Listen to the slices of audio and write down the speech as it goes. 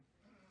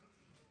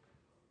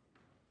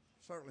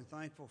Certainly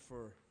thankful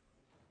for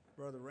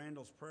Brother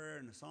Randall's prayer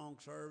and the song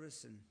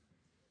service. And,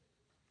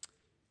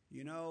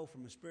 you know,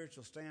 from a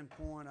spiritual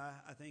standpoint,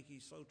 I think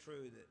he's so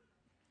true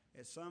that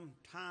at some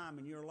time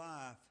in your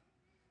life,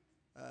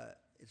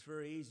 it's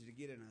very easy to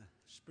get in a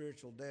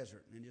spiritual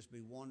desert and just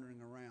be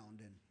wandering around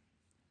and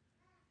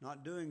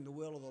not doing the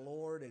will of the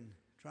Lord and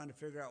trying to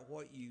figure out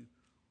what you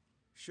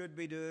should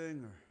be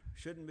doing or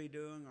shouldn't be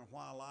doing, or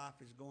why life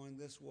is going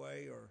this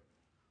way or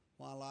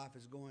why life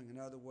is going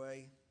another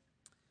way.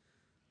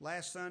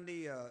 Last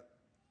Sunday,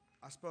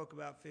 I spoke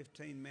about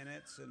 15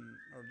 minutes,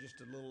 or just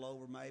a little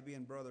over maybe,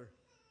 and Brother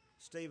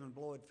Stephen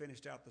Bloyd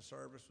finished out the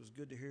service. It was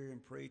good to hear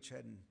him preach.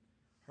 Hadn't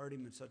heard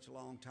him in such a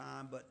long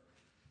time. But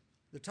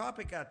the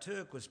topic I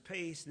took was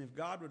peace, and if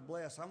God would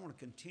bless, I want to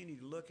continue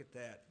to look at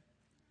that.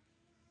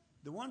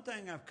 The one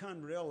thing I've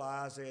come to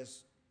realize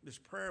as this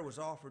prayer was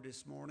offered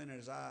this morning,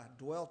 as I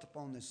dwelt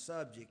upon this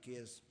subject,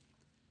 is,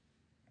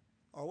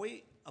 are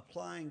we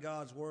applying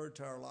God's Word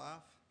to our life?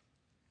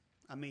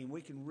 I mean,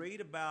 we can read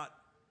about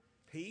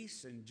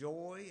peace and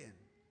joy and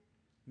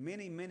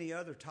many, many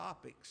other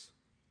topics,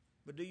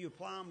 but do you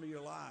apply them to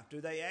your life?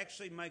 Do they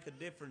actually make a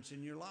difference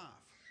in your life?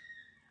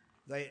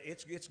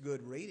 It's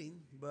good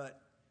reading, but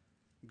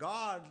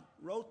God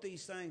wrote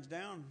these things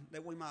down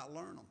that we might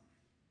learn them,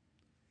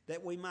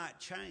 that we might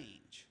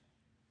change.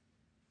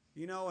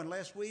 You know,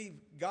 unless we've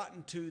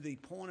gotten to the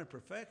point of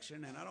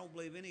perfection, and I don't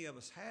believe any of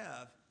us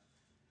have,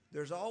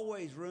 there's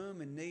always room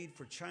and need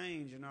for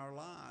change in our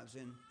lives,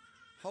 and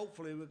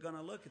hopefully we're going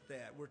to look at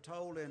that. We're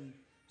told in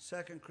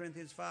 2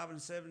 Corinthians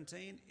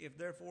 5:17, if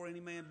therefore any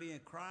man be in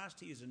Christ,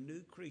 he is a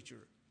new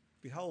creature.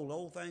 Behold,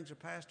 old things are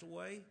passed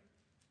away.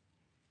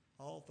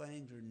 All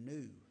things are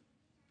new.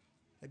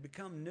 They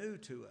become new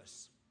to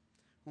us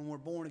when we're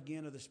born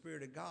again of the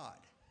Spirit of God.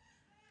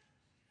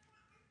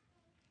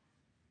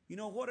 You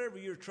know, whatever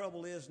your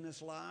trouble is in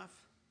this life,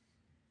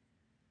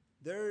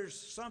 there's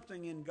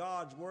something in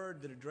God's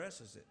Word that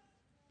addresses it.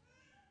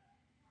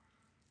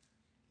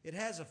 It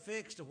has a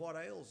fix to what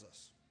ails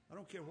us. I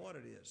don't care what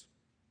it is.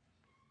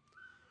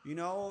 You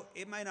know,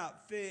 it may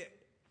not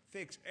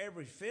fix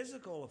every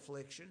physical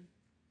affliction,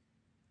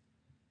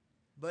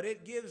 but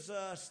it gives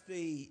us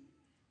the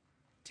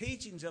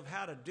teachings of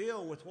how to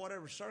deal with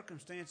whatever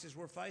circumstances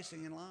we're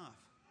facing in life.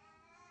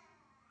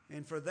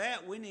 And for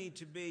that, we need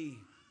to be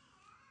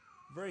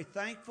very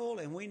thankful,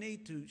 and we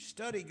need to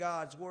study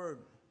God's Word.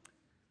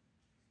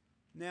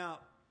 Now,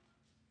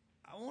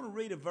 I want to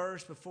read a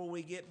verse before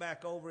we get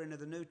back over into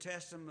the New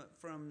Testament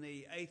from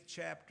the 8th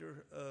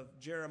chapter of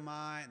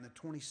Jeremiah and the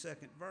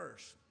 22nd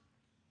verse.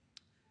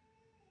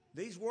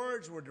 These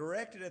words were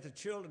directed at the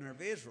children of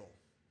Israel.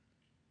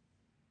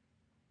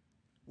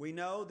 We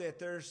know that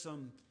there's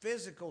some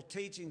physical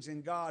teachings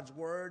in God's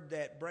Word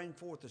that bring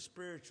forth a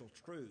spiritual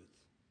truth.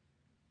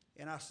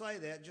 And I say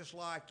that just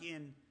like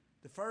in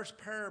the first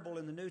parable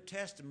in the New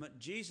Testament,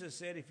 Jesus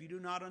said, if you do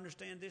not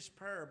understand this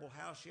parable,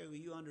 how shall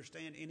you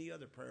understand any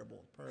other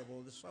parable, the parable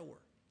of the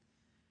sower?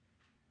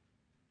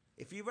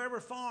 If you've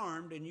ever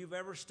farmed and you've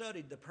ever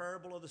studied the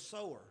parable of the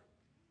sower,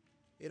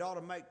 it ought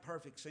to make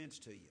perfect sense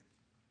to you.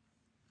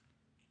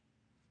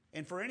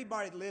 And for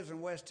anybody that lives in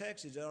West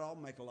Texas, it ought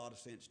to make a lot of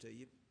sense to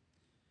you.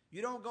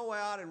 You don't go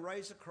out and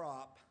raise a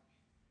crop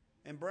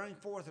and bring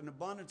forth an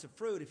abundance of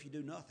fruit if you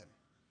do nothing.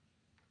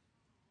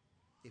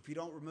 If you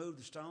don't remove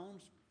the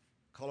stones,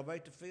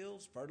 cultivate the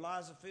fields,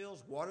 fertilize the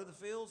fields, water the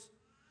fields.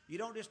 You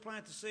don't just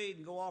plant the seed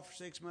and go off for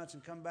 6 months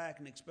and come back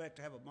and expect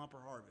to have a bumper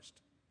harvest.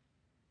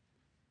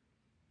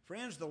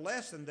 Friends, the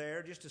lesson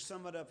there, just to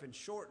sum it up in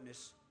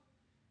shortness,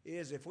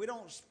 is if we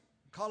don't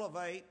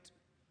cultivate,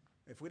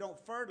 if we don't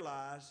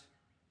fertilize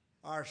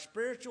our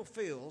spiritual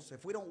fields,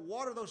 if we don't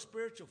water those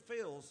spiritual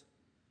fields,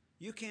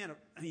 you can't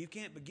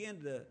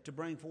begin to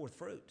bring forth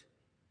fruit.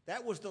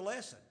 That was the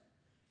lesson.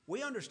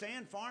 We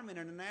understand farming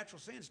in a natural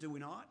sense, do we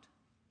not?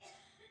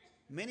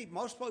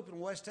 Most people in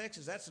West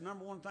Texas, that's the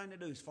number one thing to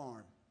do is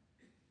farm.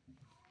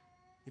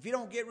 If you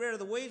don't get rid of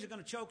the weeds, they're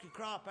going to choke your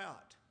crop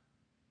out.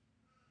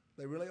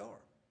 They really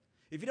are.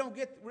 If you don't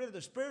get rid of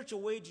the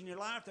spiritual weeds in your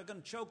life, they're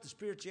going to choke the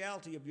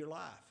spirituality of your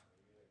life.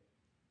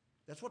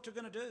 That's what they're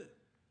going to do.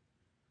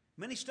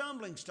 Many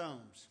stumbling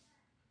stones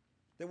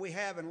that we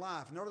have in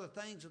life, and those are the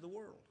things of the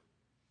world.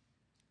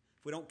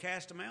 If we don't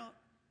cast them out,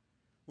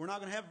 we're not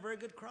going to have a very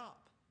good crop.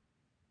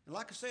 And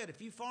like I said,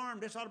 if you farm,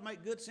 this ought to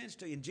make good sense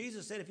to you. And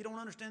Jesus said, if you don't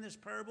understand this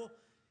parable,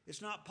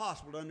 it's not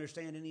possible to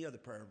understand any other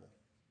parable.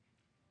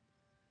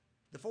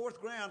 The fourth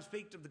ground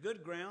speaks of the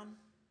good ground,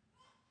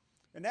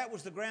 and that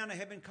was the ground that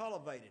had been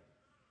cultivated.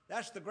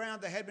 That's the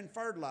ground that had been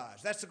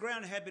fertilized. That's the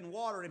ground that had been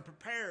watered and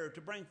prepared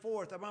to bring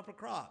forth a bumper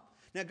crop.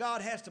 Now,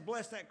 God has to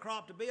bless that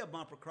crop to be a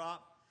bumper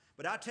crop,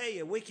 but I tell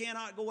you, we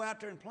cannot go out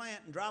there and plant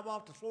and drive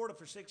off to Florida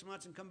for 6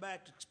 months and come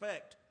back to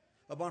expect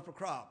a bumper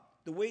crop.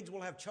 The weeds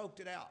will have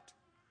choked it out.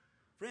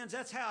 Friends,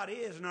 that's how it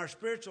is in our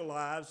spiritual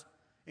lives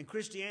in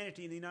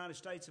Christianity in the United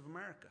States of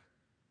America.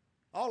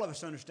 All of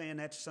us understand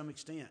that to some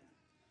extent.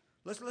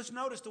 Let's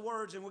notice the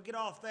words, and we'll get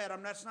off that.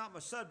 That's not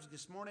my subject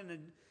this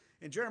morning.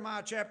 In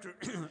Jeremiah chapter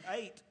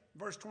 8,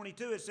 verse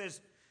 22, it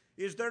says,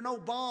 is there no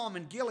balm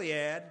in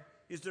Gilead,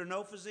 is there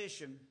no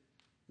physician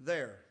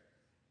there?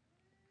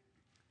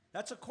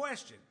 That's a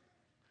question.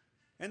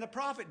 And the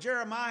prophet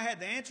Jeremiah had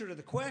the answer to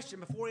the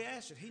question before he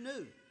asked it. He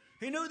knew.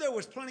 He knew there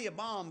was plenty of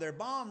balm there.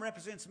 Balm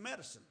represents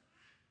medicine.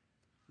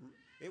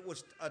 It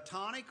was a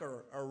tonic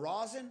or a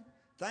rosin,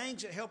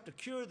 things that helped to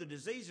cure the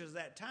diseases of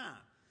that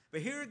time.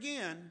 But here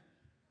again,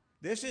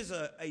 this is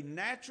a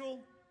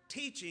natural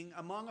teaching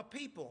among a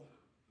people,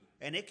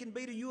 and it can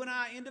be to you and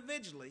I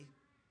individually.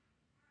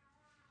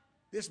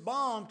 This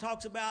balm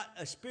talks about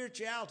a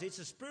spirituality. It's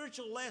a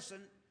spiritual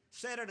lesson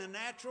set in a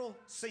natural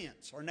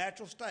sense or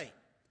natural state.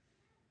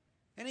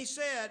 And he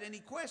said, and he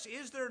questioned,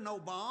 is there no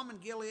balm in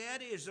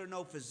Gilead? Is there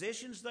no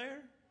physicians there?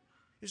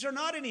 Is there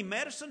not any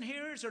medicine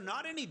here? Is there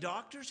not any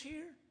doctors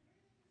here?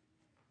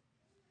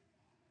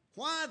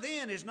 Why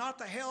then is not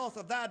the health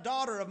of thy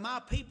daughter of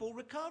my people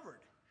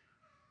recovered?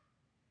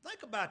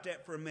 Think about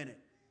that for a minute.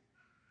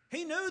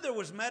 He knew there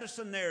was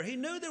medicine there. He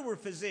knew there were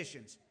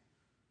physicians.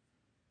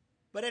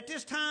 But at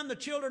this time, the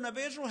children of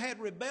Israel had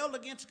rebelled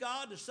against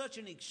God to such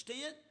an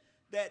extent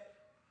that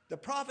the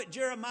prophet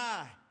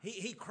Jeremiah,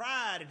 he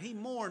cried and he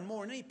mourned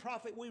more than any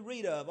prophet we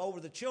read of over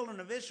the children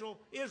of Israel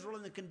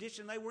and the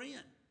condition they were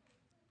in.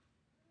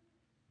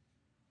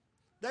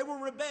 They were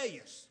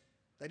rebellious.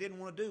 They didn't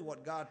want to do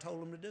what God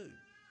told them to do.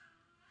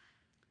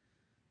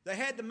 They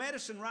had the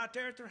medicine right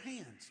there at their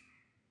hands,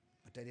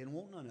 but they didn't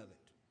want none of it.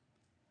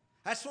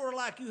 That's sort of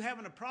like you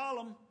having a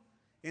problem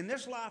in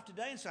this life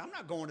today and say, I'm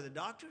not going to the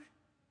doctor.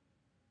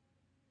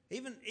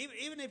 Even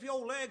if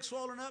your leg's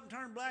swollen up and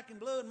turned black and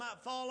blue and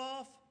might fall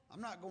off, I'm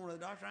not going to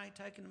the doctor. I ain't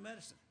taking the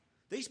medicine.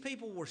 These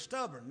people were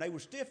stubborn. They were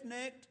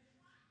stiff-necked.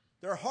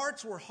 Their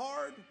hearts were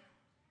hard,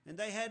 and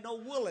they had no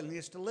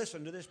willingness to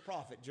listen to this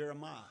prophet,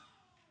 Jeremiah.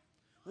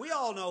 We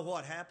all know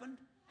what happened,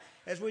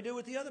 as we do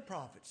with the other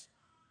prophets.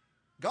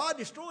 God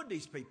destroyed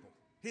these people,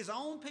 his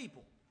own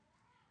people.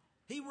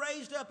 He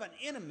raised up an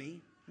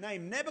enemy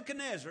named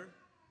Nebuchadnezzar,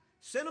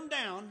 sent them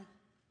down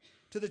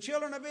to the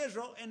children of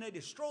Israel, and they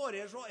destroyed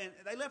Israel, and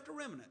they left a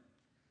remnant.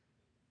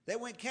 They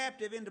went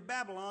captive into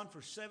Babylon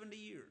for 70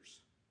 years.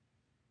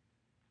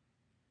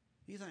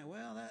 You think,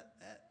 well,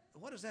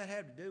 what does that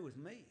have to do with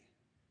me?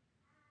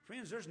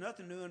 Friends, there's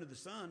nothing new under the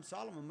sun.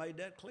 Solomon made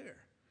that clear.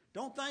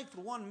 Don't think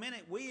for 1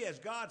 minute we as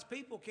God's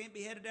people can't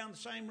be headed down the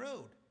same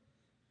road.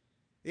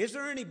 Is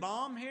there any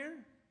balm here?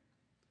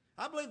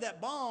 I believe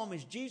that balm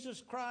is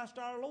Jesus Christ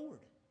our Lord.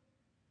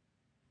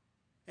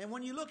 And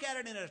when you look at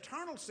it in an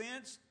eternal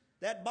sense,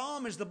 that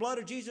balm is the blood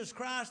of Jesus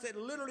Christ that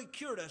literally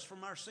cured us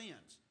from our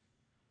sins.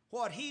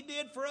 What he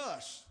did for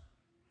us,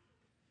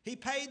 he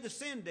paid the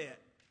sin debt,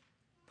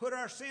 put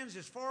our sins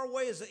as far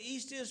away as the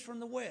east is from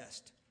the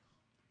west.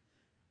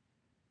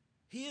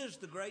 He is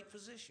the great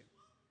physician.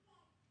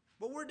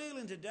 But we're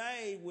dealing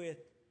today with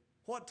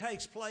what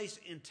takes place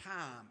in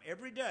time.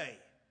 Every day,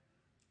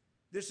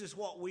 this is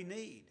what we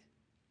need.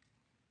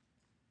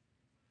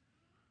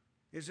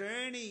 Is there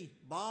any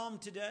balm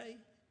today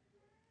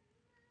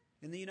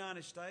in the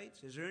United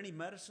States? Is there any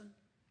medicine?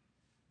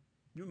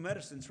 Your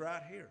medicine's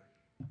right here.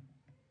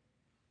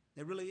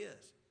 It really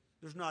is.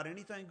 There's not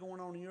anything going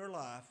on in your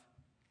life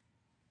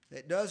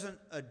that doesn't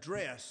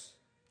address,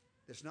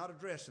 that's not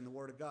addressed in the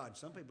Word of God.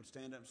 Some people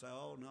stand up and say,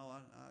 oh, no,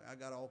 I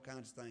got all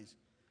kinds of things.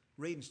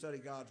 Read and study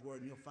God's Word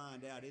and you'll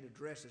find out it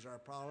addresses our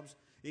problems.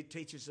 It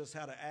teaches us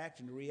how to act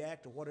and to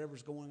react to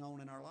whatever's going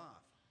on in our life.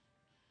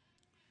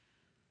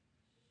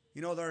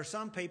 You know, there are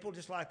some people,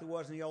 just like there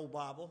was in the Old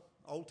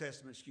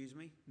Testament,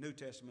 New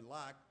Testament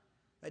like,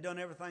 they done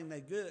everything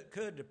they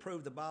could to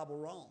prove the Bible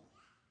wrong.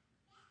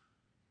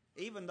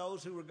 Even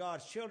those who were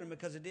God's children,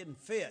 because it didn't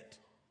fit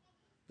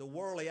the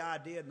worldly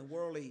idea and the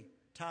worldly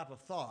type of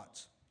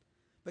thoughts.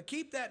 But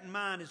keep that in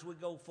mind as we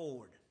go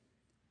forward.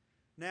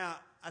 Now,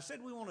 I said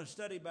we want to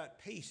study about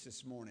peace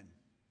this morning.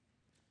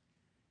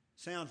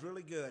 Sounds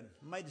really good.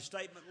 I made the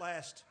statement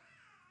last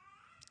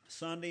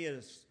Sunday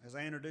as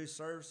I introduced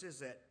services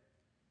that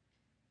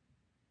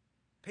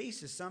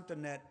peace is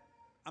something that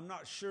I'm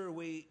not sure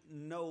we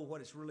know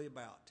what it's really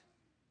about.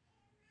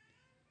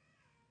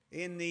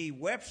 In the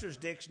Webster's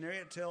Dictionary,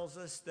 it tells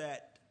us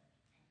that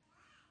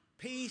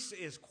peace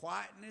is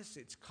quietness,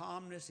 it's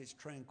calmness, it's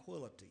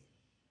tranquility.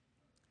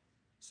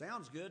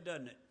 Sounds good,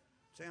 doesn't it?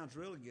 Sounds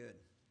really good.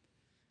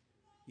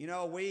 You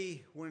know,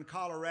 we were in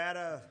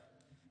Colorado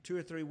 2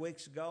 or 3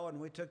 weeks ago, and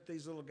we took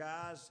these little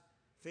guys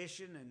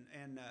fishing,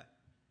 and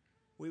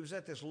we was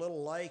at this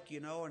little lake,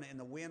 you know, and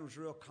the wind was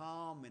real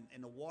calm,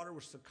 and the water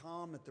was so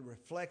calm that the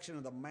reflection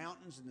of the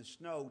mountains and the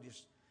snow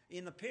just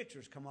in the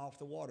pictures come off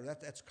the water.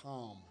 That's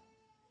calm.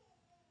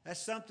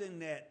 That's something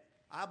that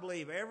I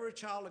believe every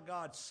child of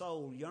God's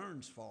soul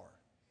yearns for,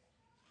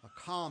 a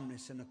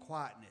calmness and a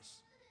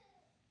quietness.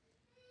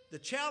 The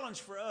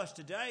challenge for us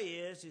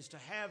today is to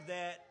have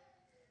that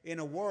in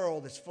a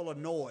world that's full of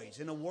noise,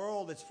 in a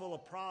world that's full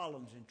of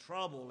problems and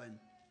trouble and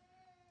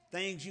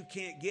things you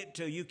can't get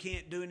to, you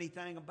can't do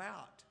anything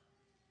about.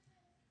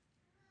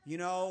 You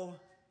know,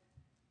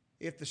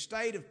 if the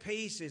state of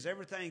peace is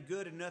everything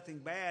good and nothing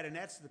bad, and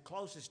that's the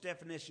closest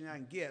definition I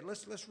can get.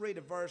 Let's read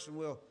a verse and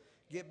we'll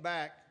get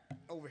back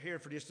over here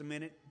for just a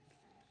minute.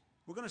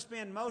 We're going to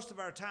spend most of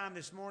our time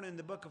this morning in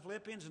the book of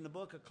Philippians and the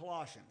book of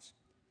Colossians.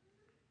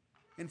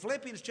 In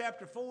Philippians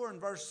chapter 4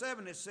 and verse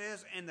 7 it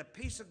says, "And the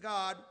peace of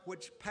God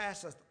which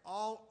passeth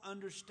all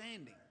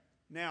understanding."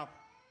 Now,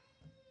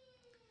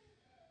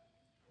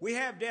 we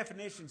have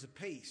definitions of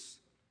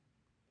peace,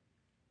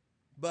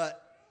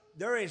 but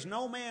there is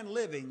no man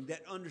living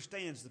that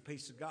understands the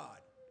peace of God,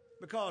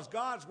 because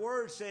God's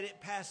word said it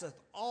passeth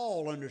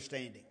all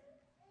understanding.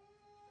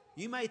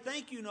 You may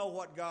think you know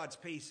what God's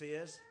peace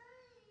is,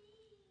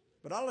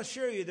 but I'll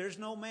assure you there's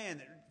no man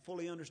that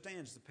fully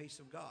understands the peace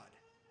of God.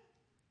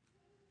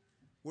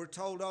 We're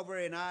told over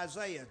in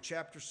Isaiah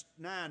chapter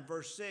 9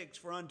 verse 6,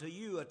 "For unto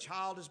you a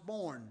child is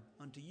born,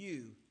 unto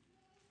you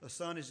a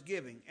son is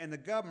given, and the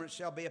government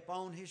shall be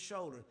upon his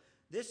shoulder."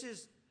 This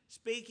is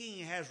speaking,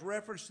 it has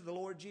reference to the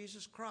Lord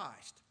Jesus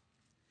Christ.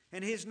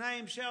 "And his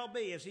name shall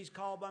be," as he's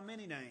called by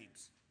many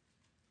names,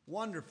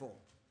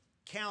 "Wonderful,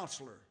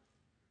 Counselor,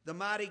 the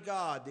Mighty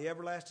God, the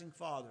Everlasting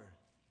Father,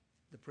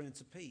 the Prince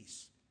of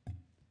Peace."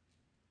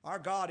 Our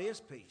God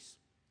is peace.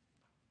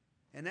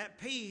 And that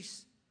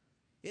peace,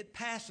 it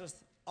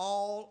passeth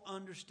all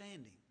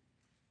understanding.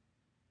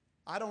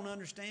 I don't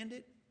understand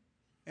it,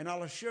 and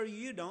I'll assure you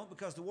you don't,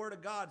 because the Word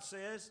of God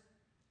says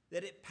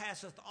that it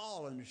passeth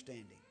all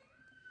understanding.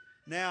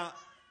 Now,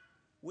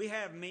 we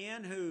have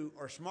men who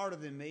are smarter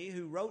than me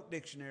who wrote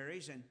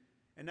dictionaries, and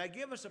they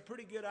give us a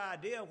pretty good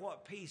idea of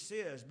what peace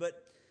is.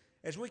 But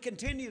as we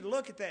continue to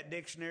look at that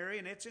dictionary,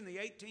 and it's in the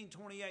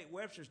 1828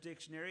 Webster's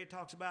Dictionary, it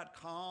talks about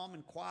calm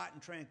and quiet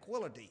and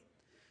tranquility.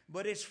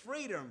 But it's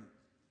freedom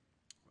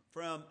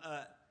from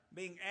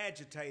being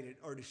agitated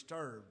or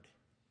disturbed.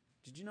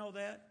 Did you know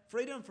that?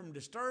 Freedom from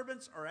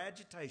disturbance or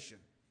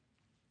agitation.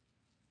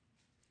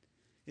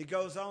 It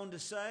goes on to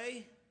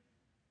say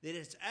that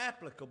it's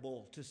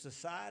applicable to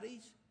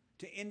societies,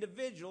 to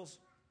individuals,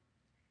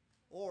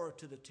 or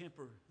to the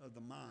temper of the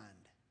mind.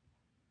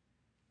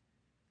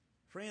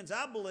 Friends,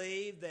 I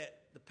believe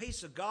that the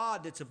peace of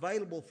God that's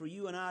available for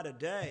you and I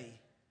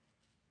today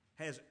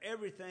has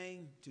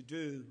everything to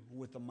do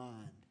with the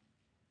mind.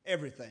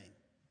 Everything.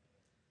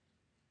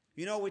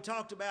 You know, we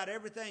talked about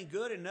everything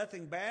good and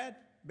nothing bad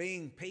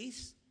being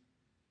peace.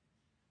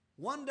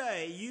 One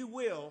day you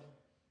will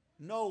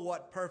know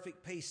what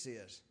perfect peace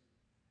is.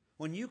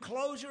 When you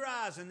close your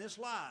eyes in this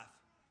life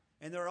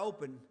and they're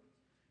open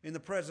in the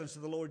presence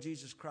of the Lord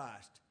Jesus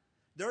Christ,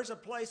 there's a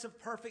place of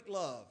perfect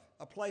love,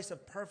 a place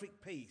of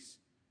perfect peace.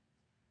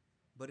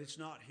 But it's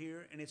not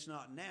here and it's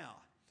not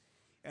now.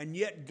 And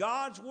yet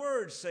God's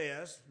word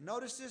says,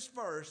 notice this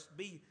verse,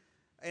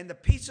 "And the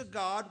peace of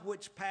God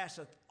which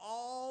passeth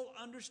all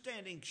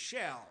understanding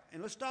shall,"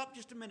 and let's stop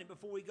just a minute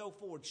before we go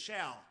forward,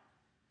 shall.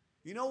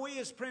 You know, we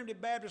as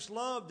Primitive Baptists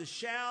love the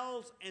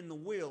shalls and the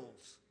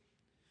wills.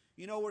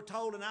 You know, we're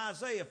told in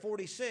Isaiah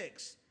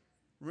 46,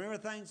 "Remember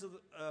things of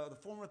the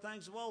former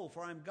things of old,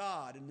 for I am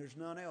God and there's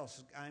none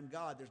else. I am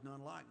God, there's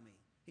none like me."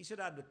 He said,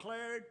 "I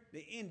declared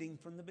the ending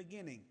from the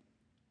beginning,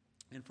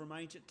 and from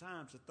ancient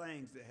times the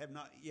things that have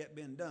not yet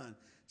been done,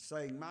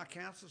 saying, my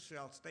counsel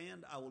shall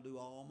stand, I will do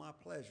all my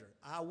pleasure."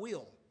 I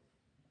will.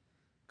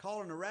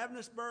 "Calling a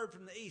ravenous bird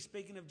from the east,"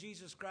 speaking of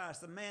Jesus Christ,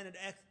 "the man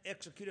that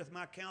executeth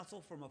my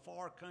counsel from a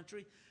far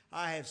country.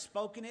 I have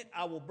spoken it,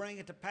 I will bring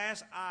it to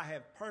pass. I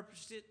have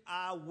purposed it,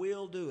 I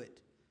will do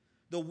it."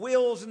 The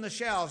wills and the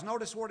shalls.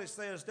 Notice what it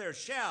says there,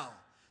 shall.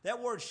 That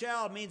word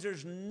shall means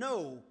there's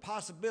no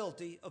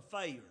possibility of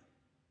failure.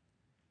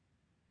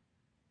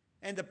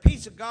 "And the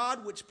peace of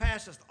God which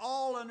passeth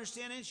all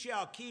understanding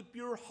shall keep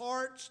your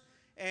hearts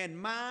and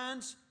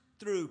minds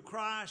through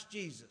Christ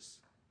Jesus."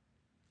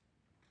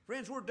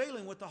 Friends, we're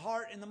dealing with the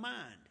heart and the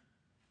mind.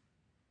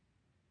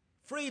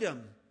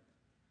 Freedom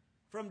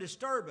from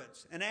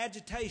disturbance and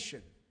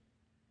agitation.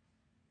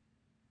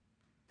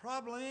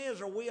 Problem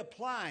is, are we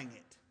applying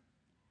it?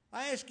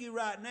 I ask you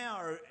right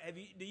now,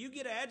 do you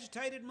get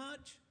agitated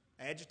much?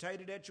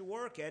 Agitated at your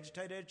work,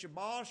 agitated at your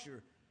boss,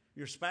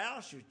 your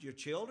spouse, your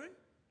children?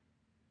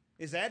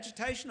 Is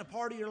agitation a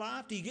part of your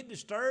life? Do you get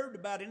disturbed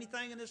about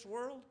anything in this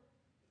world?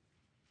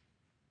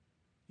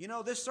 You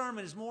know, this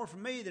sermon is more for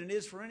me than it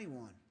is for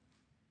anyone.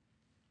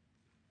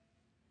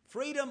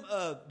 Freedom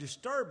of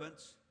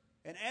disturbance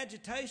and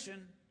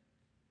agitation,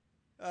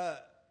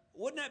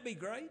 wouldn't that be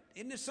great?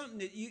 Isn't this something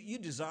that you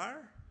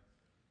desire?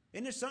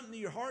 Isn't this something that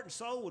your heart and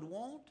soul would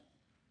want?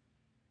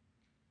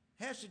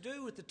 It has to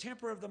do with the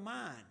temper of the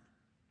mind.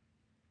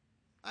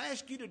 I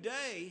ask you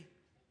today,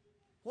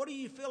 what are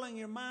you filling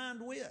your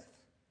mind with?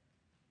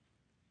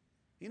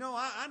 You know,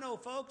 I know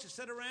folks that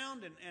sit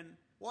around and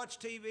watch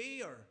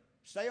TV or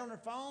stay on their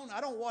phone.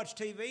 I don't watch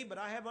TV, but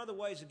I have other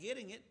ways of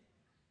getting it.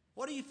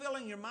 What are you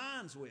filling your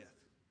minds with?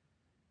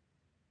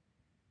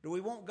 Do we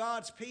want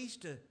God's peace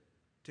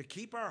to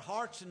keep our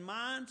hearts and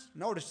minds?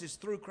 Notice it's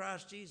through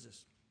Christ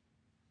Jesus.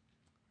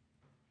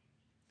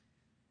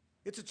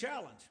 It's a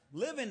challenge.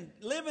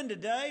 Living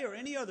today or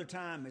any other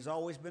time has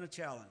always been a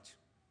challenge.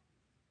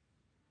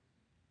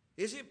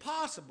 Is it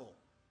possible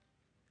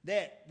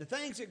that the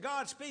things that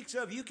God speaks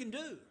of you can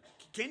do?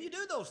 Can you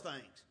do those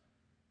things?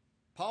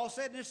 Paul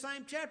said in this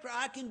same chapter,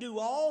 I can do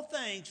all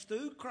things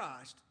through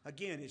Christ.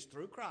 Again, it's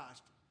through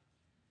Christ,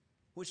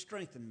 which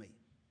strengthened me.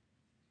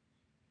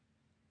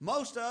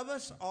 Most of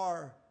us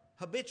are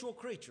habitual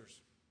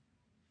creatures.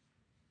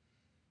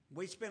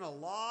 We spend a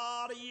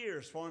lot of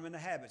years forming the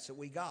habits that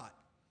we got.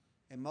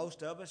 And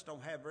most of us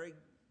don't have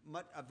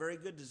a very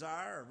good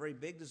desire, or a very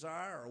big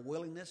desire, or a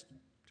willingness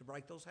to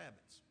break those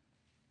habits.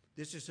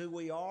 This is who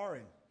we are,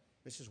 and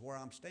this is where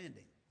I'm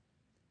standing.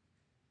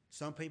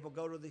 Some people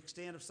go to the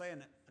extent of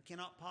saying, I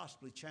cannot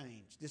possibly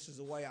change. This is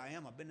the way I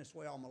am. I've been this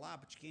way all my life,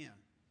 but you can.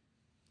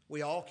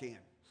 We all can.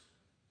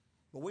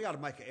 But we got to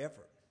make an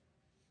effort.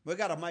 We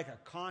got to make a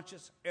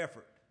conscious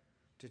effort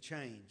to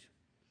change.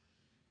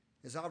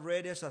 As I've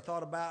read this, I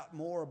thought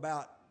more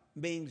about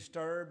being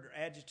disturbed or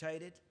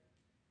agitated.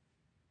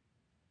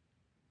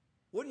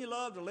 Wouldn't you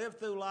love to live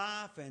through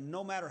life and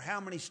no matter how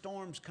many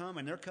storms come,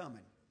 and they're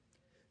coming?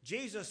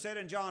 Jesus said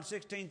in John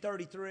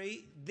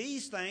 16:33,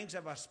 these things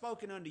have I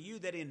spoken unto you,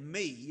 that in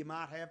me you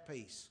might have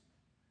peace.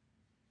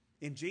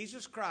 In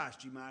Jesus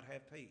Christ you might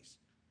have peace.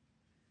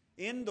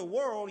 In the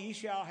world ye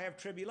shall have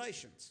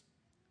tribulations.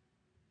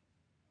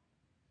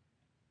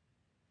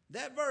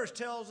 That verse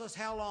tells us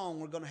how long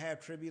we're going to have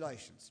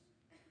tribulations.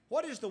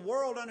 What is the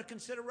world under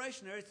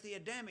consideration there? It's the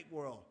Adamic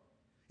world.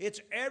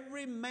 It's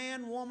every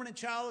man, woman, and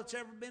child that's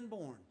ever been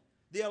born.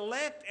 The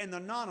elect and the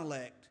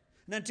non-elect.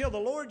 And until the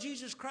Lord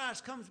Jesus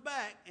Christ comes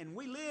back and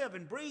we live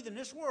and breathe in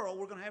this world,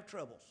 we're going to have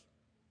troubles.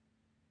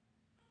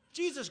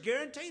 Jesus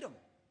guaranteed them.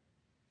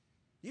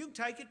 You can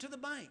take it to the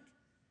bank.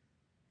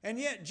 And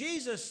yet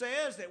Jesus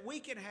says that we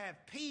can have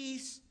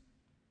peace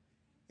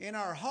in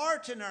our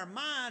hearts and our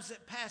minds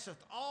that passeth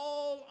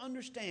all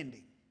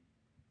understanding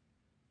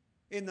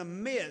in the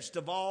midst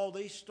of all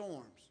these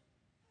storms.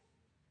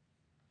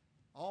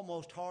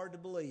 Almost hard to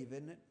believe,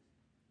 isn't it?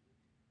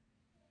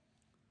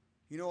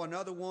 You know,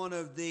 another one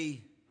of the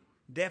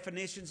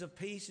definitions of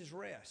peace is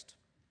rest.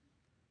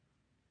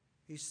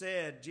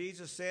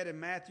 Jesus said in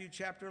Matthew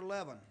chapter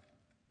 11,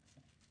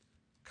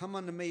 come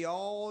unto me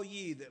all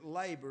ye that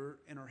labor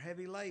and are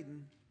heavy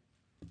laden,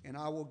 and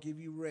I will give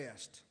you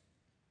rest.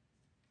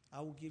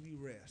 I will give you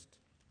rest.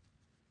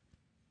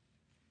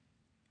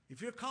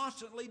 If you're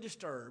constantly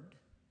disturbed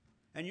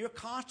and you're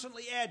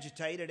constantly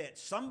agitated at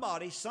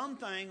somebody,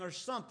 something, or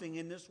something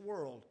in this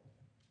world,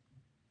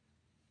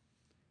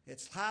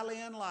 it's highly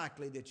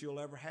unlikely that you'll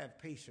ever have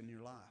peace in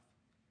your life.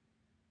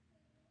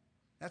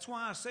 That's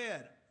why I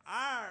said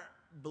our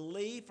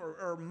belief,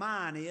 or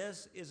mine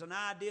is an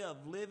idea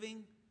of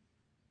living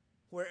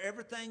where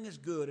everything is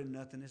good and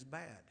nothing is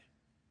bad.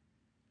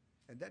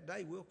 And that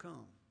day will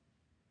come,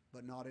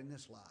 but not in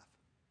this life.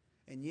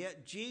 And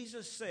yet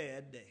Jesus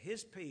said that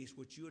his peace,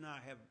 which you and I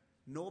have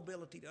no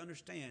ability to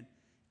understand,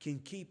 can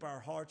keep our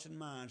hearts and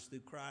minds through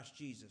Christ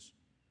Jesus,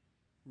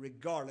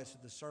 regardless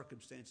of the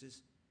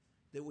circumstances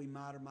that we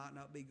might or might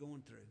not be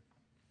going through.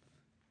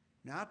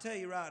 Now, I'll tell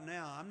you right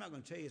now, I'm not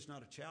going to tell you it's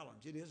not a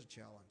challenge. It is a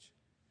challenge.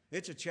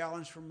 It's a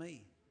challenge for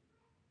me.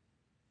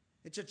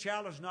 It's a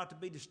challenge not to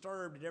be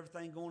disturbed at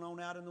everything going on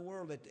out in the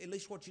world, at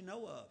least what you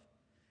know of.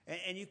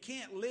 And you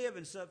can't live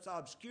in such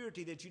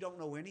obscurity that you don't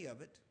know any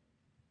of it.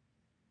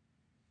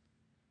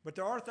 But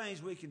there are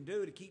things we can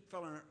do to keep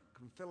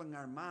filling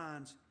our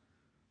minds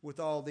with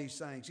all these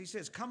things. He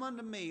says, come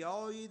unto me,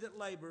 all ye that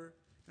labor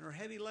and are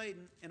heavy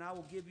laden, and I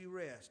will give you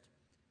rest.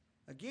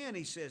 Again,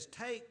 he says,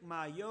 take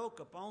my yoke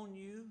upon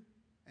you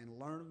and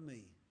learn of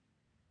me.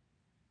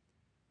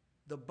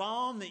 The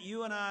balm that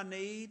you and I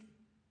need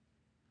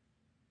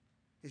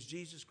is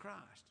Jesus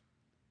Christ.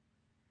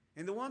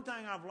 And the one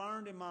thing I've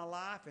learned in my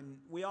life, and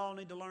we all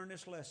need to learn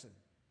this lesson,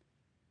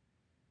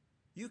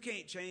 you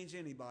can't change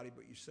anybody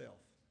but yourself.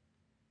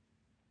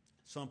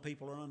 Some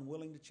people are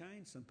unwilling to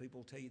change. Some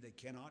people tell you they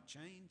cannot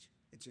change.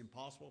 It's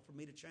impossible for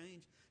me to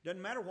change.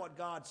 Doesn't matter what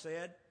God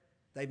said.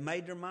 They've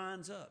made their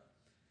minds up.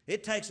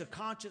 It takes a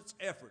conscious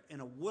effort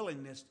and a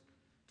willingness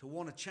to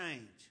want to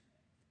change.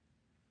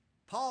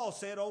 Paul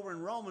said over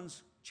in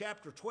Romans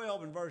chapter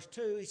 12 and verse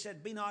 2, he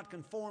said, be not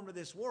conformed to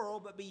this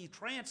world, but be ye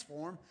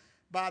transformed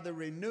by the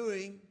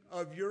renewing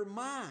of your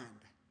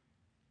mind,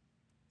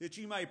 that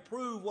you may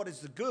prove what is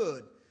the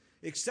good,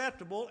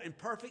 acceptable, and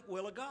perfect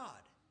will of God.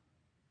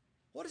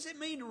 What does it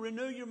mean to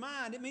renew your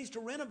mind? It means to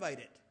renovate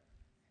it.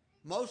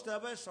 Most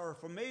of us are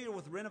familiar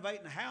with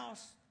renovating a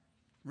house,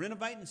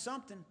 renovating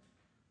something.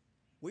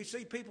 We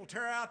see people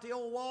tear out the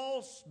old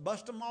walls,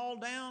 bust them all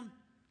down,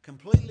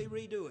 completely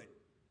redo it.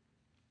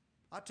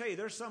 I tell you,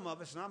 there's some of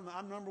us, and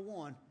I'm number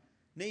one,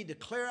 need to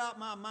clear out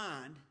my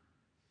mind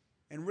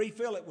and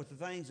refill it with the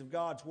things of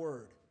God's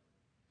Word.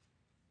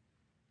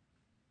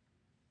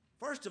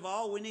 First of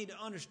all, we need to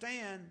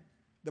understand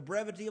the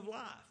brevity of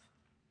life.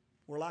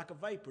 We're like a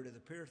vapor that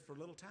appeareth for a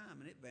little time,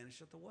 and it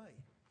vanisheth away.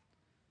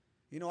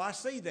 You know, I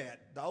see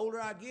that. The older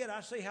I get,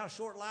 I see how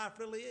short life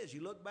really is.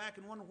 You look back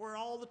and wonder where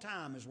all the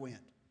time has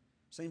went.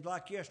 Seems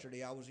like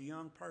yesterday I was a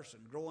young person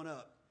growing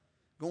up,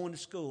 going to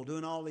school,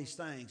 doing all these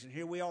things, and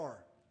here we are.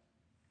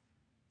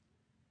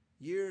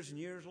 Years and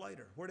years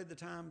later, where did the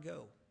time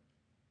go?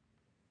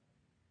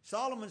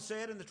 Solomon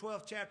said in the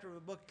 12th chapter of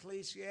the book of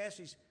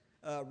Ecclesiastes,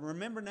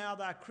 remember now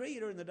thy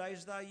Creator in the days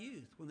of thy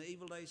youth, when the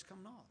evil days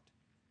come not.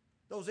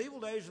 Those evil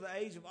days are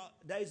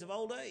the days of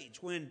old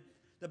age, when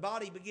the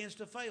body begins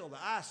to fail,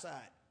 the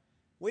eyesight.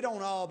 We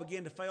don't all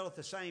begin to fail at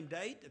the same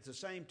date, at the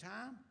same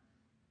time.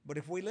 But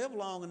if we live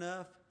long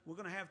enough, we're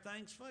going to have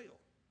things fail.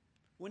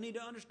 We need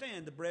to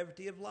understand the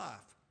brevity of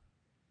life.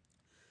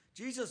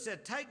 Jesus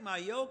said, take my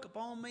yoke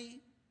upon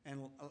me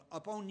and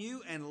upon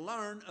you and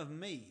learn of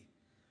me.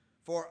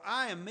 For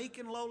I am meek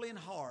and lowly in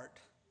heart,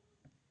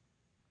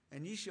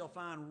 and ye shall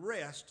find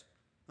rest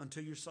unto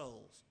your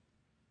souls.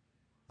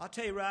 I'll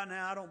tell you right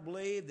now, I don't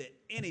believe that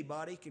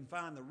anybody can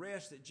find the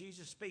rest that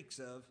Jesus speaks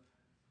of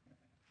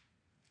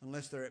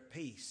unless they're at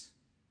peace.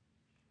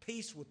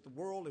 Peace with the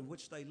world in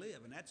which they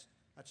live, and that's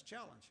a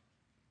challenge.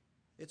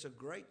 It's a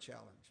great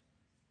challenge.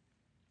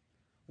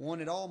 One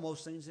that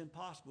almost seems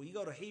impossible. You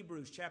go to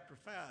Hebrews chapter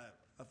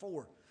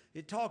 4.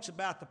 It talks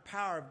about the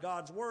power of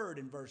God's word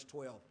in verse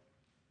 12.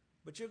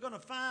 But you're going to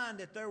find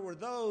that there were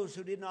those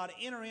who did not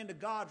enter into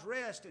God's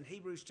rest in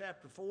Hebrews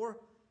chapter 4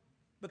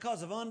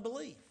 because of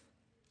unbelief.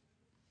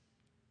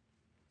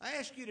 I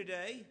ask you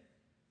today,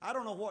 I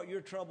don't know what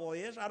your trouble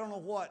is. I don't know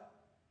what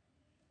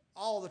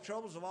all the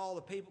troubles of all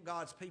the people,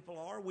 God's people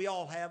are. We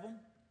all have them.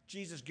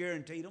 Jesus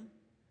guaranteed them.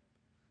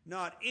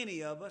 Not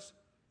any of us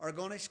are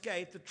going to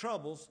escape the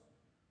troubles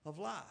of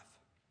life.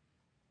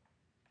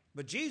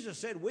 But Jesus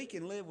said we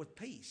can live with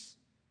peace.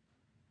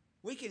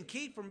 We can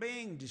keep from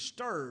being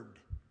disturbed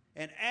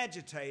and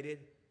agitated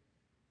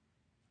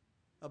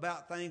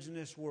about things in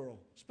this world,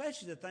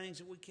 especially the things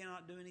that we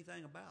cannot do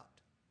anything about.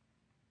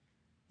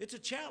 It's a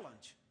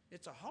challenge.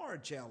 It's a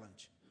hard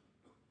challenge.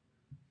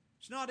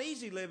 It's not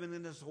easy living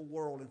in this whole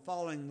world and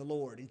following the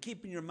Lord and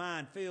keeping your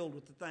mind filled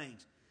with the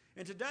things.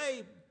 And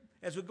today,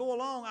 as we go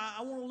along,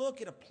 I want to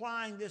look at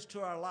applying this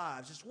to our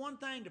lives. It's one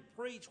thing to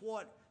preach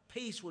what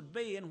peace would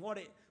be and what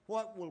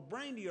will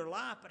bring to your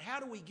life, but how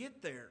do we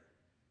get there?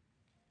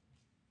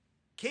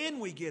 Can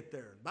we get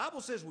there? The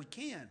Bible says we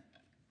can.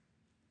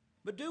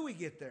 But do we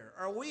get there?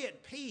 Are we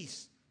at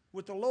peace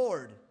with the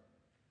Lord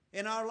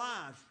in our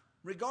lives,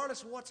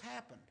 regardless of what's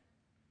happened?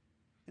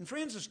 And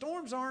friends, the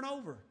storms aren't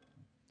over.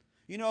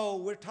 You know,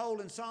 we're told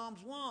in Psalms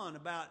 1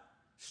 about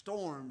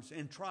storms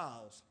and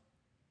trials.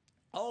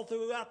 All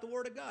throughout the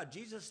Word of God,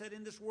 Jesus said,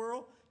 in this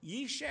world,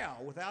 ye shall,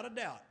 without a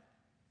doubt.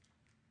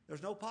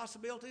 There's no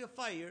possibility of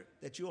failure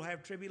that you'll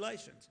have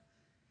tribulations.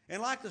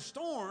 And like the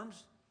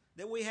storms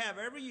that we have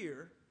every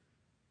year,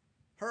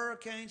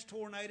 hurricanes,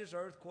 tornadoes,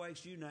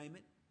 earthquakes, you name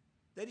it,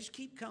 they just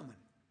keep coming.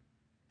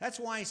 That's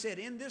why he said,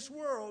 in this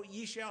world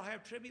ye shall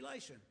have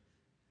tribulation.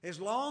 As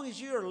long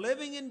as you are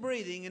living and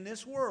breathing in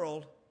this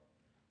world,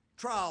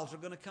 trials are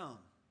going to come.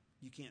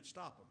 You can't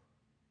stop them.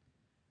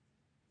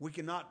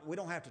 We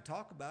don't have to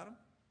talk about them.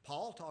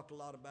 Paul talked a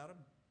lot about them.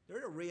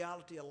 They're a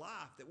reality of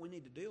life that we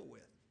need to deal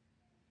with.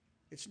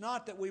 It's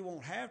not that we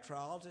won't have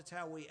trials, it's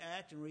how we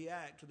act and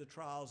react to the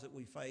trials that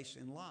we face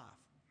in life.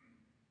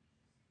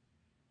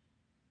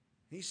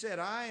 He said,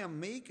 I am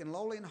meek and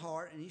lowly in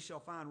heart, and ye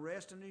shall find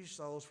rest unto your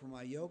souls, for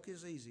my yoke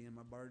is easy and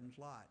my burden is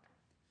light.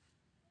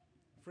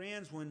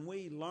 Friends, when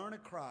we learn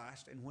of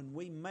Christ and when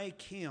we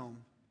make Him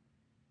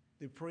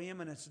the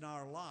preeminence in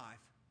our life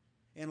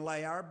and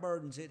lay our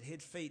burdens at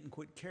His feet and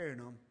quit carrying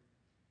them,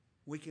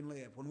 we can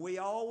live. When we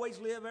always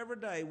live every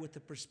day with the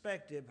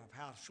perspective of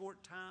how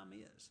short time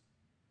is.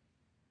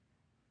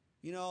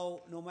 You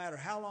know, no matter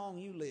how long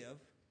you live,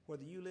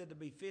 whether you live to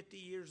be 50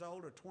 years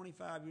old or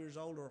 25 years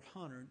old or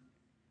 100,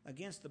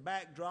 against the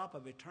backdrop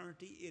of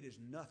eternity, it is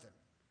nothing.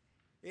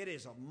 It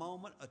is a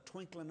moment, a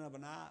twinkling of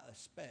an eye, a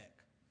speck.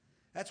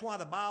 That's why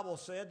the Bible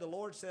said, the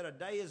Lord said, a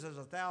day is as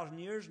 1,000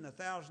 years, and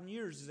 1,000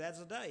 years is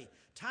as a day.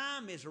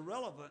 Time is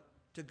irrelevant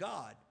to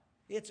God.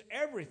 It's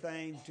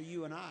everything to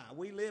you and I.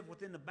 We live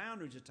within the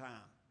boundaries of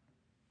time.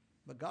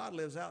 But God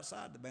lives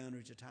outside the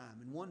boundaries of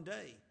time. And one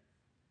day,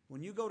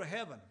 when you go to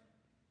heaven,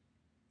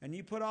 and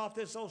you put off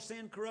this old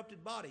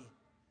sin-corrupted body,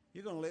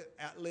 you're going to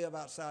live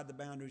outside the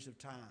boundaries of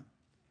time.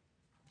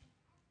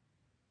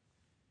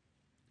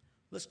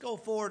 Let's go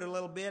forward a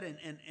little bit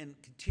and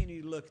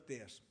continue to look at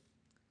this.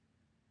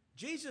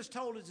 Jesus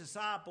told his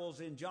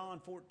disciples in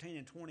John 14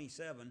 and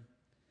 27,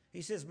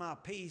 he says, my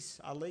peace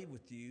I leave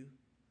with you.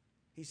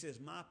 He says,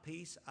 my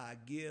peace I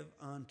give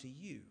unto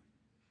you.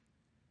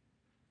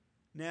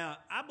 Now,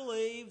 I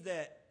believe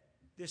that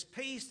this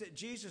peace that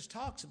Jesus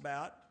talks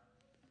about,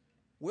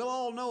 we'll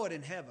all know it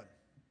in heaven.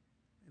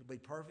 It'll be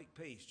perfect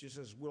peace, just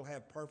as we'll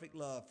have perfect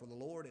love for the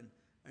Lord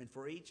and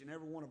for each and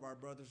every one of our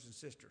brothers and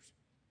sisters.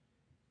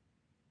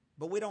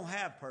 But we don't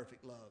have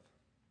perfect love.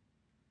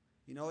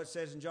 You know, it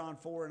says in John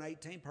 4 and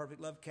 18, perfect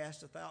love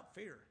casteth out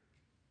fear.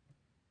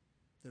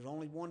 There's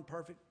only one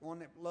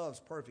that loves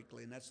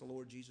perfectly, and that's the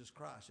Lord Jesus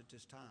Christ at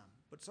this time.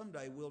 But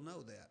someday we'll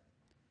know that.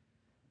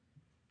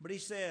 But he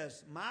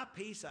says, my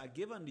peace I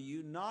give unto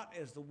you, not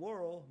as the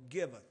world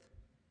giveth.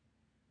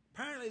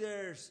 Apparently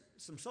there's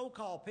some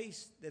so-called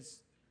peace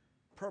that's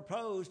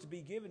proposed to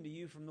be given to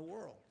you from the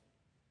world.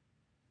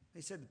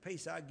 He said, the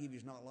peace I give you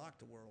is not like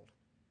the world.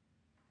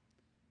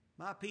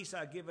 My peace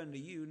I give unto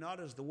you,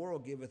 not as the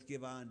world giveth,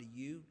 give I unto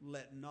you.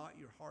 Let not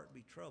your heart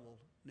be troubled,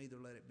 neither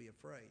let it be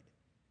afraid.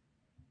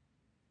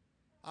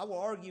 I will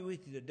argue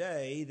with you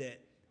today that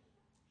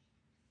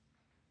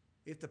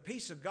if the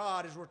peace of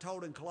God, as we're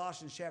told in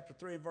Colossians chapter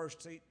 3 and verse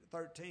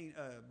 13,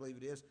 I believe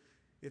it is,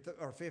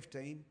 or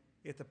 15,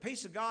 if the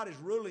peace of God is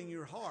ruling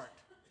your heart,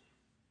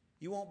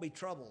 you won't be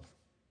troubled.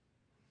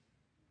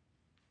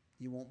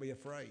 You won't be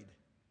afraid.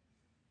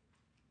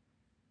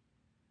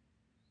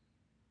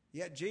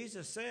 Yet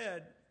Jesus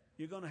said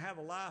you're going to have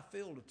a life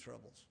filled with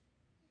troubles.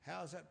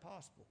 How is that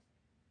possible?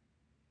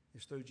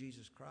 It's through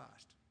Jesus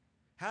Christ.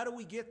 How do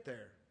we get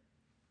there?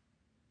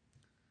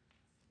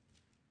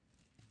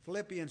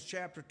 Philippians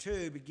chapter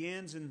 2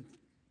 begins in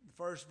the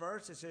first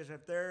verse. It says,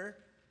 if there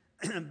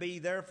be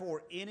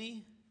therefore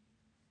any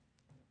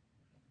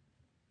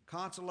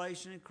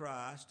consolation in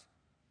Christ,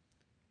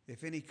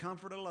 if any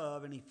comfort of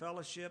love, any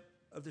fellowship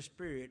of the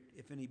Spirit,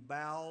 if any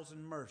bowels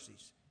and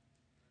mercies,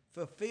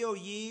 fulfill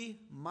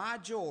ye my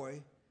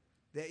joy,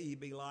 that ye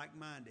be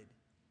like-minded.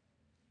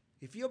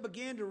 If you'll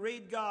begin to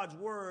read God's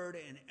Word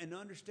and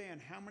understand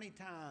how many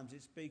times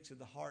it speaks of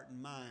the heart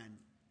and mind,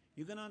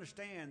 you're going to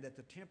understand that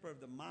the temper of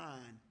the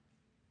mind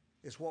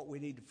is what we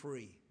need to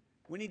free.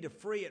 We need to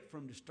free it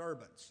from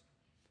disturbance,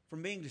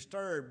 from being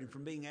disturbed and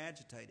from being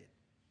agitated.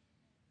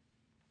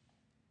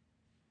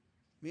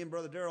 Me and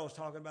Brother Darrell was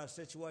talking about a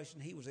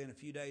situation he was in a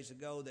few days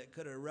ago that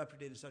could have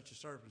erupted in such a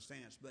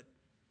circumstance, but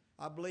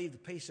I believe the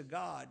peace of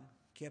God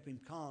kept him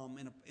calm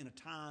in a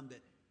time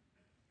that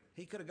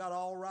he could have got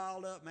all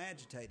riled up and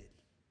agitated.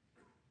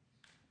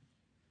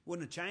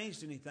 Wouldn't have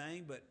changed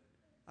anything, but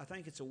I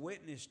think it's a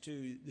witness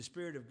to the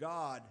Spirit of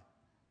God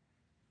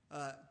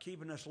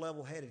keeping us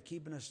level-headed,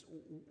 keeping us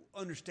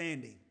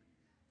understanding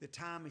that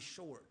time is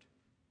short.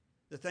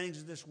 The things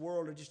of this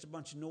world are just a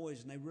bunch of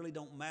noise, and they really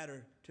don't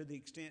matter to the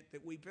extent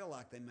that we feel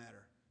like they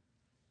matter.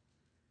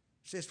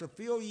 It says,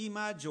 fulfill ye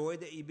my joy,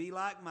 that ye be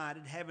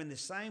like-minded, having the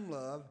same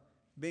love,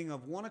 being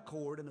of one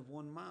accord and of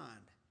one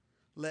mind.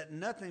 Let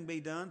nothing be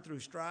done through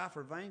strife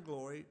or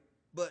vainglory,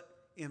 but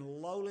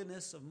in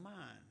lowliness of mind.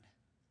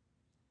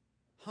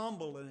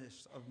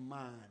 Humbleness of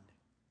mind.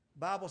 The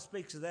Bible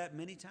speaks of that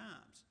many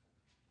times.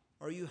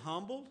 Are you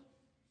humbled?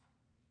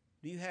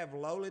 Do you have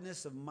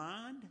lowliness of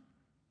mind?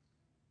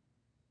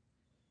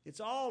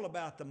 It's all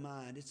about the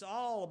mind. It's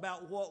all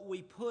about what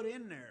we put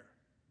in there.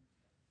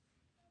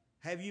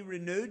 Have you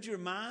renewed your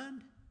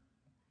mind?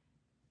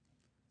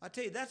 I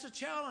tell you, that's a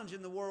challenge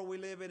in the world we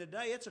live in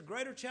today. It's a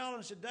greater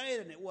challenge today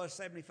than it was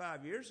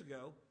 75 years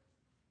ago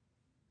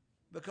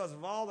because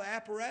of all the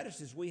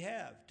apparatuses we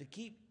have to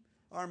keep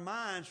our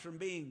minds from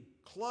being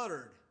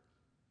cluttered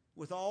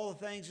with all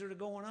the things that are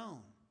going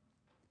on.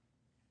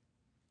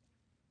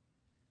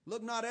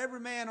 Look not every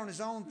man on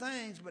his own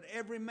things, but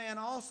every man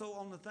also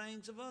on the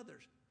things of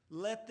others.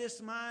 Let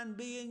this mind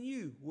be in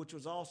you, which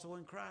was also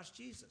in Christ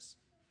Jesus.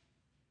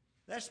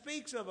 That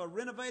speaks of a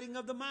renovating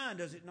of the mind,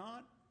 does it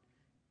not?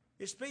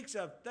 It speaks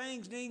of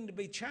things needing to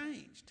be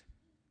changed.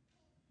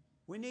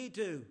 We need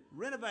to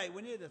renovate.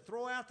 We need to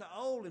throw out the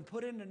old and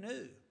put in the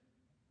new.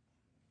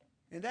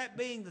 And that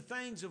being the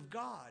things of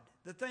God,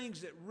 the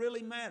things that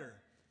really matter.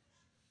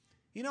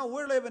 You know,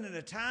 we're living in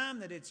a time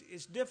that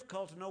it's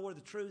difficult to know where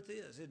the truth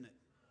is, isn't it?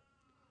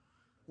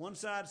 One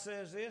side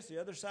says this,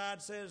 the other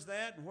side says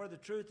that, and where the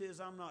truth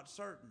is, I'm not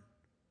certain.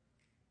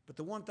 But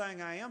the one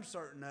thing I am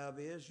certain of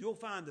is you'll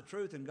find the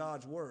truth in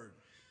God's Word.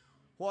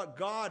 What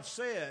God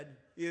said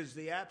is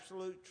the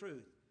absolute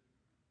truth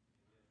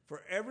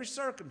for every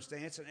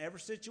circumstance and every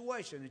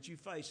situation that you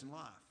face in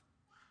life.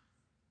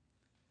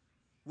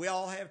 We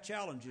all have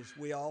challenges.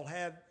 We all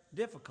have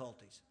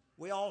difficulties.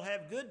 We all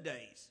have good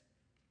days.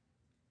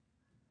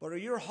 But are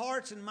your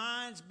hearts and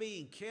minds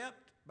being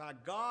kept by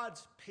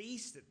God's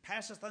peace that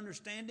passeth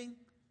understanding?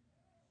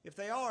 If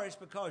they are, it's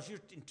because you're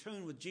in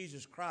tune with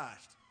Jesus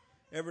Christ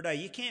every day.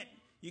 You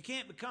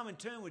can't become in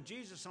tune with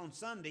Jesus on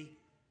Sunday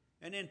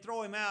and then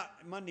throw him out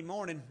Monday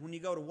morning when you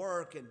go to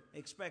work and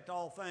expect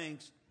all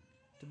things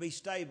to be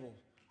stable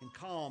and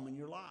calm in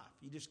your life.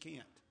 You just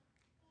can't.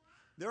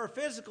 There are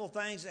physical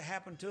things that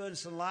happen to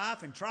us in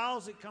life and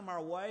trials that come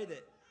our way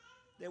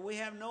that we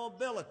have no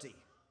ability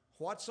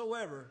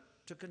whatsoever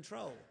to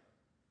control.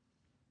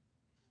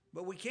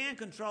 But we can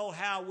control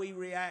how we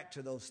react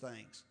to those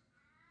things,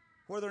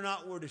 whether or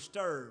not we're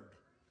disturbed.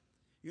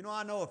 You know,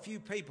 I know a few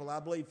people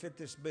I believe fit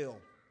this bill.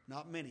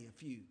 Not many, a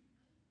few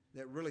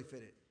that really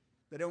fit it.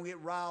 They don't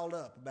get riled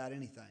up about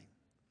anything.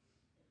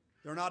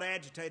 They're not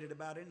agitated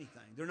about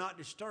anything. They're not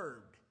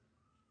disturbed.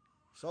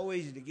 So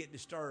easy to get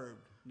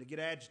disturbed and to get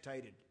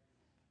agitated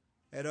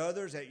at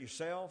others, at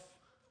yourself,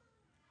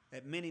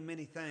 at many,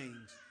 many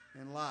things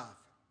in life.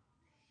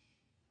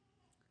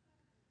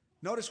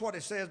 Notice what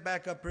it says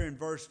back up here in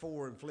verse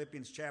 4 in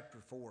Philippians chapter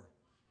 4.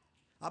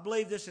 I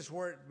believe this is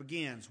where it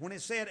begins. When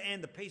it said,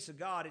 and the peace of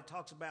God, it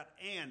talks about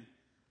and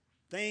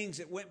things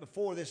that went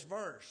before this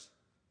verse.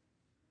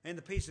 And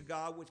the peace of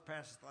God which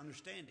passeth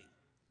understanding.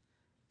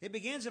 It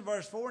begins in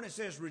verse 4 and it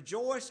says,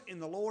 rejoice in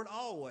the Lord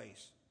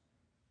always.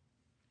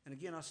 And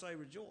again, I say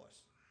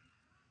rejoice.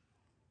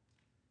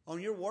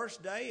 On your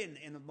worst day and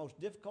in the most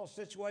difficult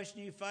situation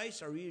you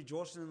face, are you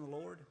rejoicing in the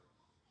Lord?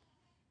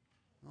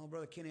 Oh,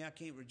 Brother Kenny, I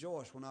can't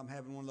rejoice when I'm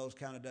having one of those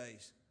kind of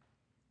days.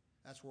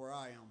 That's where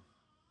I am.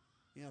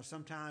 You know,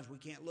 sometimes we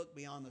can't look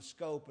beyond the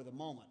scope of the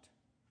moment.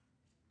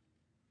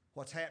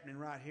 What's happening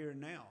right here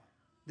and now.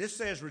 This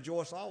says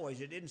rejoice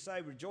always. It didn't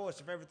say rejoice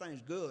if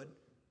everything's good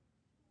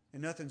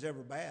and nothing's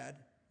ever bad,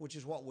 which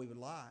is what we would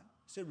like.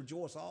 It said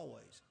rejoice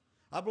always.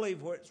 I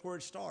believe it's where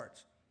it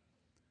starts.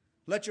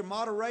 Let your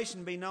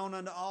moderation be known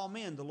unto all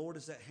men. The Lord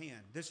is at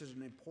hand. This is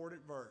an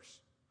important verse.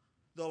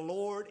 The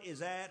Lord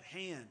is at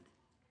hand.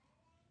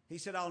 He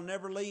said, I'll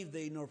never leave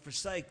thee nor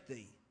forsake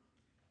thee,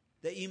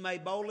 that you may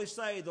boldly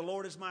say, the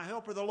Lord is my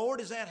helper. The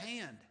Lord is at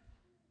hand.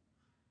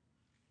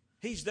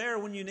 He's there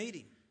when you need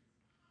him.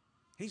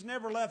 He's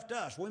never left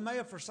us. We may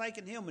have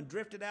forsaken him and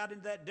drifted out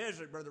into that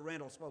desert Brother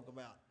Randall spoke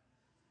about,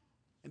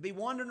 and be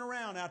wandering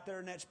around out there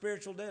in that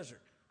spiritual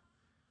desert.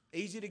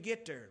 Easy to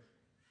get there.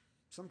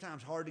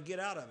 Sometimes hard to get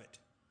out of it.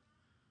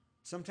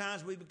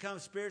 Sometimes we become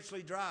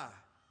spiritually dry.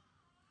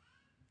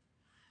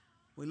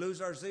 We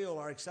lose our zeal,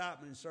 our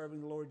excitement in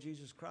serving the Lord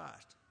Jesus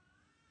Christ.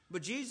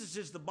 But Jesus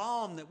is the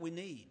balm that we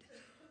need.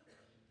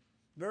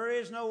 There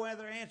is no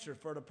other answer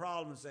for the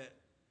problems that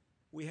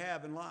we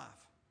have in life.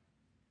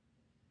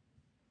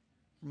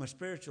 From a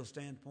spiritual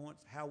standpoint,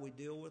 how we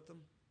deal with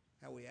them,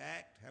 how we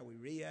act, how we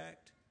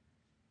react.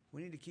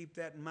 We need to keep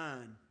that in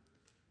mind.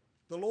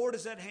 The Lord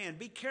is at hand.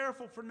 Be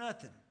careful for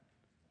nothing,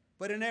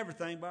 but in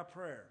everything by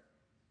prayer.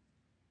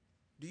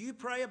 Do you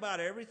pray about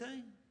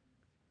everything?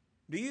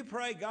 Do you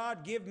pray,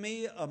 God, give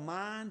me a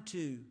mind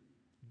to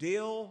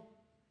deal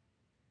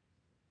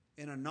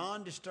in a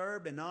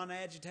non-disturbed and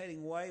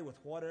non-agitating way with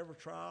whatever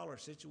trial or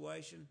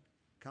situation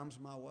comes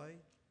my way?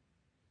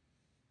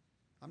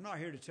 I'm not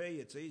here to tell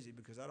you it's easy,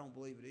 because I don't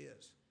believe it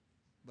is,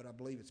 but I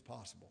believe it's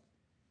possible.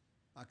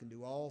 I can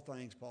do all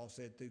things, Paul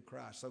said, through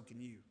Christ. So can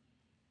you.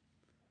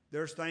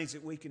 There's things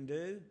that we can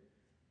do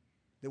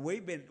that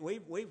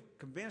we've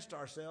convinced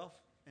ourselves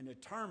and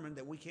determined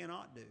that we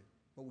cannot do,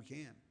 but we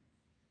can.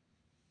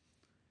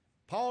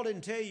 Paul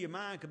didn't tell you your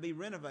mind could be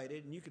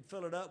renovated and you could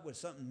fill it up with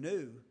something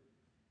new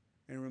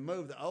and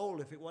remove the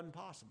old if it wasn't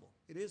possible.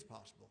 It is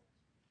possible.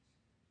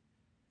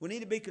 We need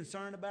to be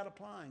concerned about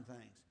applying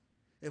things.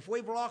 If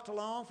we've walked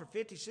along for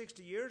 50,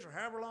 60 years, or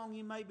however long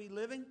you may be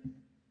living,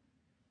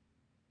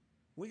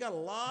 we got a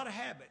lot of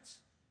habits,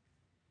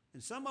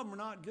 and some of them are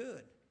not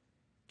good.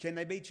 Can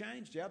they be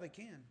changed? Yeah, they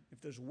can. If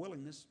there's a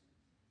willingness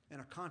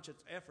and a conscious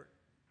effort,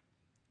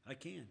 they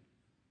can.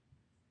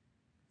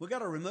 We got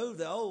to remove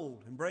the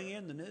old and bring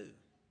in the new.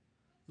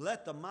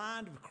 Let the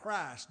mind of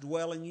Christ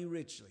dwell in you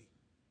richly.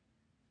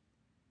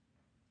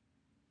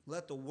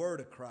 Let the word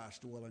of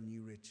Christ dwell in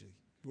you richly.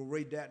 We'll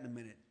read that in a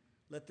minute.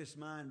 Let this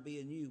mind be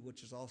in you,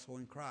 which is also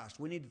in Christ.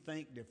 We need to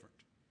think different.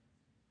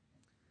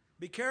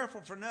 Be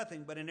careful for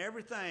nothing, but in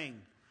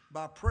everything,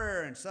 by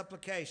prayer and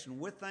supplication,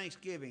 with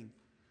thanksgiving,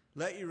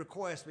 let your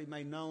requests be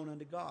made known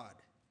unto God.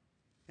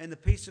 And the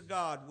peace of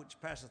God,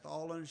 which passeth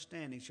all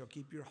understanding, shall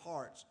keep your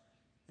hearts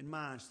and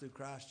minds through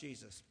Christ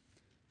Jesus.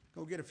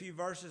 Go get a few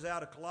verses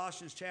out of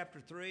Colossians chapter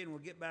 3, and we'll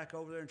get back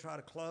over there and try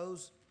to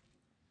close.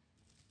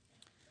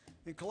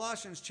 In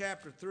Colossians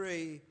chapter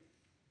 3,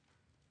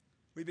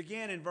 we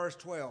begin in verse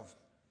 12.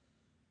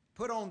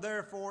 Put on,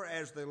 therefore,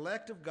 as the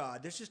elect of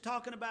God. This is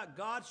talking about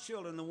God's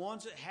children, the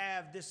ones that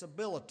have this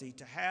ability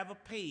to have a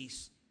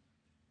peace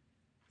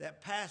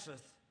that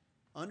passeth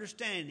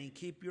understanding.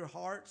 Keep your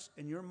hearts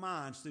and your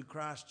minds through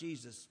Christ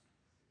Jesus.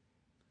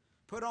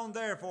 Put on,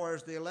 therefore,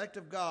 as the elect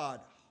of God,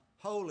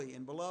 holy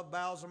and beloved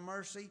bowels of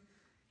mercy,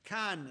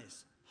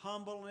 kindness,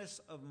 humbleness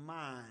of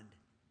mind.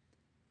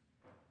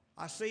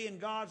 I see in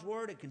God's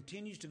word it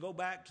continues to go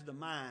back to the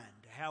mind,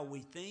 how we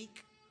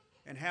think,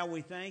 and how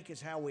we think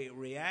is how we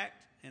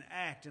react and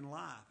act in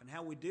life, and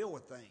how we deal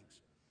with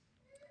things.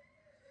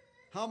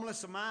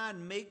 Humbleness of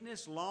mind,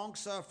 meekness,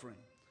 long-suffering,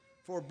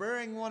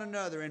 forbearing one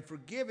another and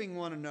forgiving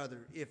one another.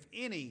 If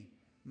any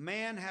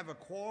man have a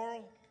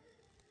quarrel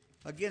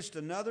against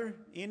another,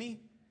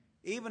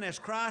 even as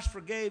Christ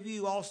forgave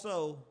you,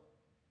 also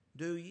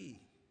do ye.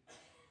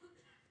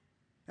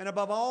 And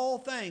above all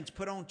things,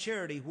 put on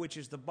charity, which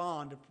is the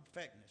bond of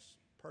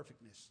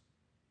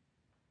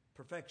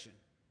perfection.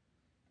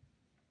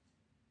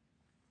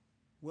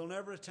 We'll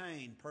never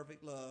attain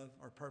perfect love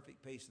or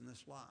perfect peace in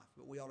this life,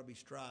 but we ought to be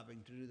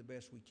striving to do the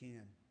best we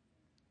can.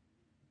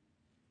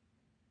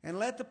 And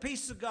let the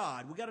peace of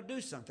God, we've got to do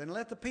something,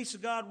 let the peace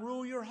of God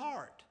rule your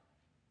heart.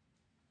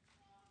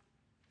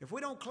 If we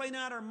don't clean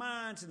out our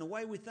minds and the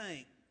way we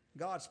think,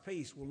 God's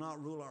peace will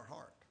not rule our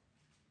heart.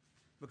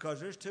 Because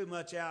there's too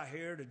much out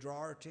here to draw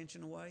our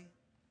attention away,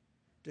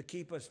 to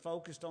keep us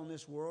focused on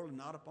this world and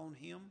not upon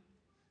Him.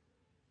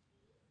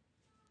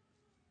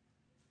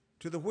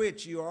 To the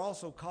which you are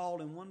also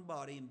called in one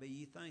body, and be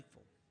ye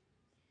thankful.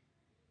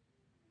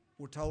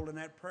 We're told in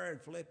that prayer in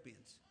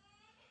Philippians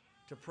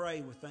to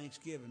pray with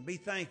thanksgiving. Be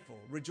thankful.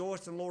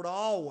 Rejoice in the Lord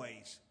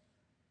always.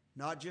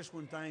 Not just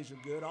when things are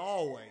good,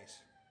 always.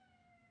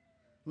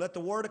 Let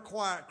the word of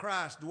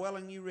Christ dwell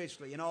in you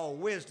richly, in all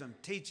wisdom,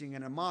 teaching,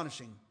 and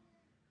admonishing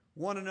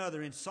one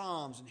another in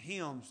psalms and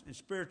hymns and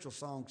spiritual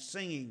songs,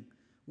 singing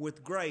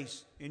with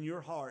grace in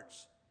your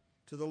hearts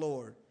to the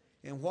Lord.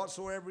 And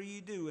whatsoever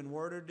you do in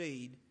word or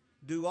deed,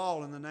 do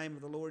all in the name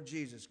of the Lord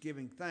Jesus,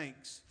 giving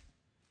thanks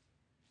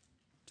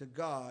to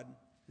God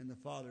and the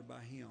Father by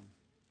Him.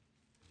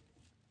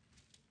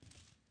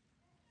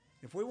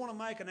 If we want to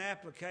make an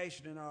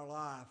application in our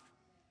life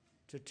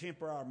to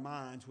temper our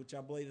minds, which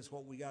I believe is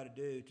what we got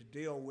to do to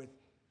deal with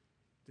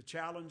the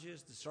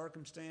challenges, the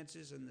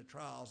circumstances, and the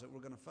trials that we're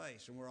going to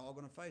face, and we're all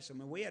going to face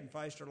them. And we hadn't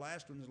faced our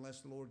last ones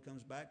unless the Lord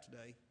comes back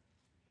today.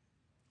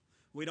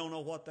 We don't know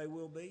what they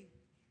will be,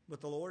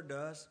 but the Lord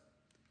does.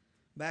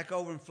 Back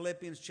over in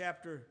Philippians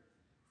chapter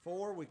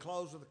 4, we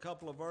close with a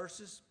couple of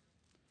verses.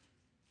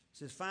 It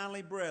says,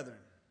 finally, brethren,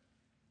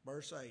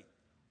 verse 8,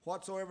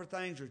 whatsoever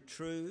things are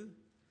true,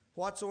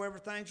 whatsoever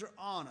things are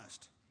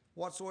honest,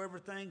 whatsoever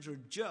things are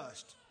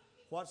just,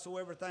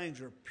 whatsoever things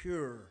are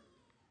pure,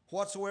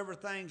 whatsoever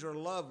things are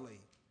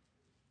lovely,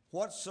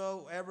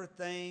 whatsoever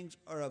things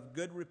are of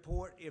good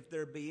report, if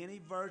there be any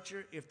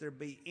virtue, if there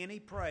be any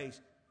praise,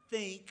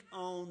 think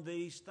on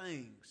these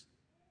things.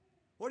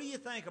 What do you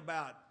think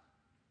about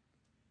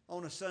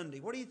on a Sunday?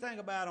 What do you think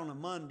about on a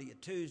Monday, a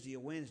Tuesday, a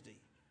Wednesday?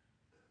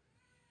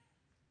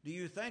 Do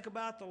you think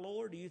about the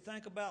Lord? Do you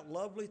think about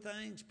lovely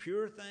things,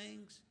 pure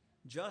things,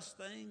 just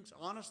things,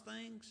 honest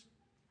things?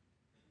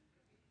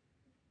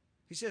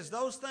 He says,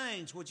 those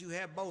things which you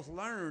have both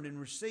learned and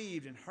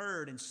received and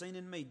heard and seen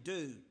in me,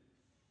 do,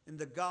 and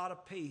the God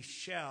of peace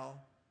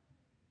shall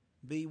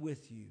be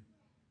with you.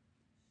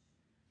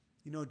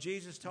 You know,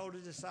 Jesus told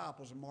his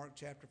disciples in Mark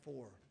chapter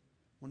 4,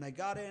 when they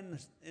got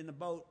in the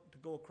boat to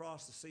go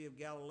across the Sea of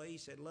Galilee, he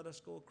said, let us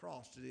go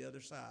across to the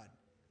other side.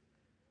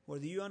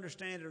 Whether you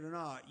understand it or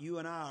not, you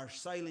and I are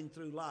sailing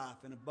through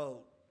life in a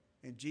boat,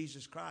 and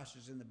Jesus Christ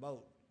is in the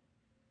boat.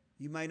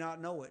 You may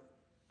not know it.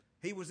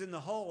 He was in the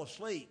hull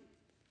asleep,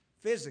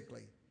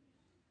 physically,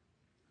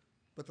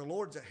 but the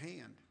Lord's at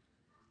hand.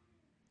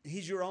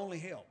 He's your only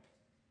help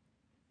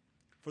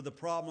for the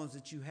problems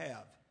that you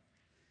have.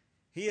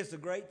 He is the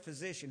great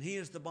physician. He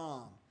is the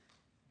balm.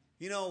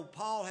 You know,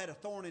 Paul had a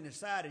thorn in his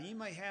side, and you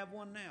may have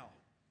one now.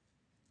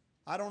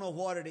 I don't know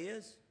what it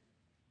is.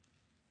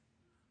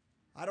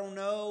 I don't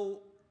know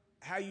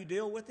how you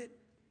deal with it.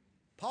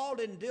 Paul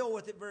didn't deal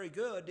with it very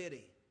good, did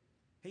he?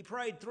 He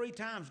prayed 3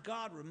 times,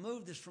 God,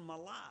 remove this from my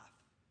life.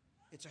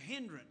 It's a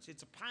hindrance.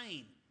 It's a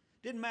pain.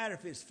 Didn't matter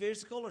if it's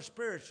physical or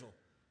spiritual.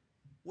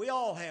 We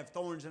all have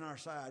thorns in our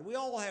side. We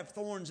all have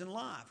thorns in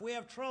life. We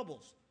have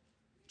troubles.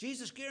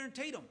 Jesus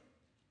guaranteed them.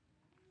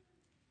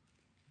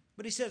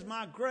 But he says,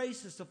 my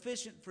grace is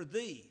sufficient for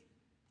thee.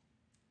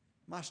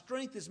 My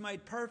strength is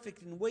made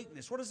perfect in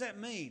weakness. What does that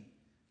mean?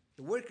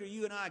 The weaker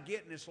you and I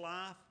get in this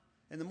life,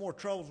 and the more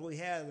troubles we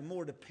have, the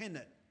more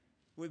dependent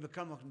we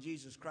become on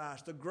Jesus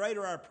Christ. The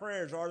greater our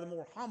prayers are, the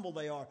more humble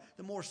they are,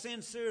 the more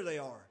sincere they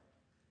are.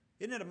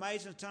 Isn't it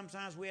amazing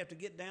sometimes we have to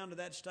get down to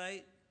that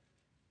state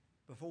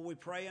before we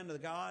pray unto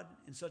God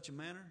in such a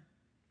manner?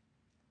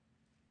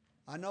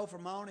 I know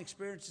from my own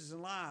experiences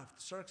in life,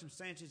 the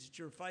circumstances that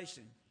you're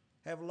facing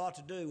have a lot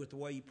to do with the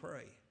way you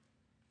pray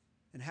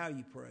and how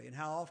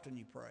often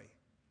you pray.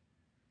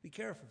 Be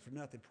careful for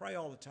nothing. Pray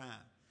all the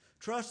time.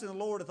 Trust in the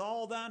Lord with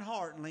all thine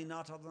heart and lean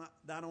not to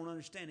thine own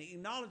understanding.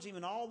 Acknowledge him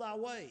in all thy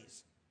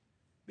ways.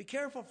 Be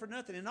careful for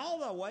nothing. In all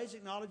thy ways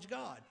acknowledge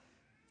God.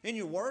 In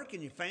your work,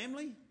 in your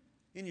family,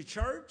 in your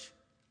church,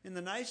 in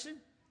the nation.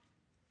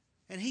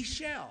 And he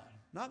shall,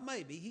 not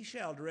maybe, he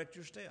shall direct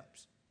your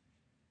steps.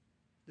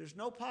 There's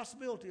no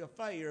possibility of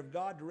failure of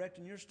God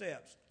directing your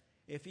steps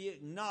if you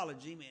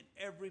acknowledge him in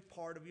every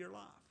part of your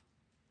life.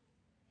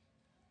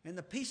 And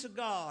the peace of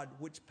God,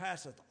 which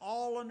passeth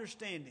all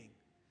understanding,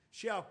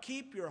 shall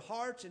keep your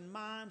hearts and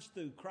minds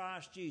through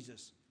Christ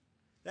Jesus.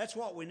 That's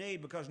what we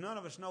need, because none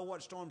of us know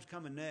what storm's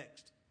coming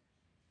next.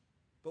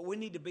 But we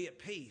need to be at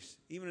peace,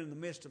 even in the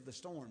midst of the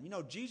storm. You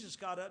know, Jesus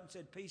got up and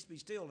said, peace be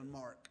still in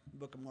the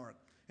book of Mark.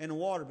 And the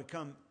water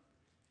become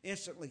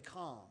instantly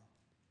calm.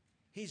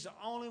 He's the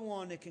only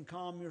one that can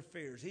calm your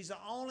fears. He's the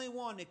only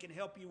one that can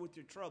help you with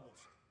your troubles.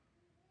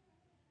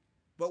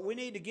 But we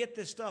need to get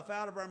this stuff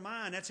out of our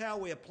mind. That's how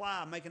we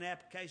apply, make an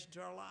application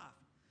to our life.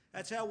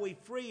 That's how we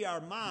free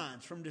our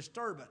minds from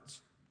disturbance,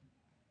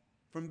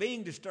 from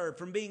being disturbed,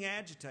 from being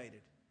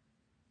agitated.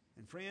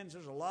 And friends,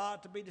 there's a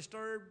lot to be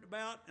disturbed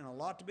about and a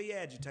lot to be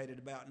agitated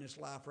about in this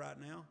life right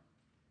now.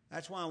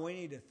 That's why we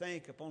need to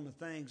think upon the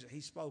things that he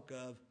spoke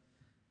of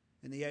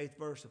in the 8th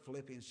verse of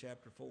Philippians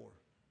chapter 4.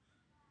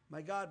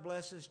 May God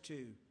bless us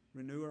to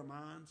renew our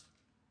minds.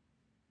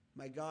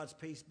 May God's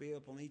peace be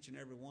upon each and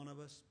every one of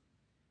us.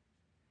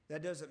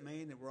 That doesn't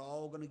mean that we're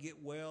all going to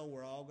get well,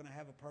 we're all going to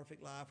have a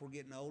perfect life, we're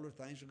getting older,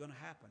 things are going to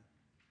happen.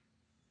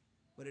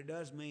 But it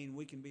does mean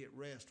we can be at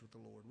rest with the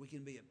Lord. We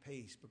can be at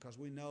peace because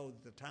we know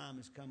that the time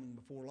is coming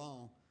before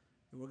long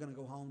and we're going to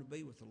go home to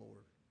be with the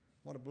Lord.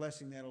 What a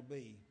blessing that'll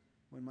be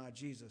when my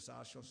Jesus,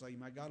 I shall say,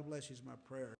 may God bless you is my prayer.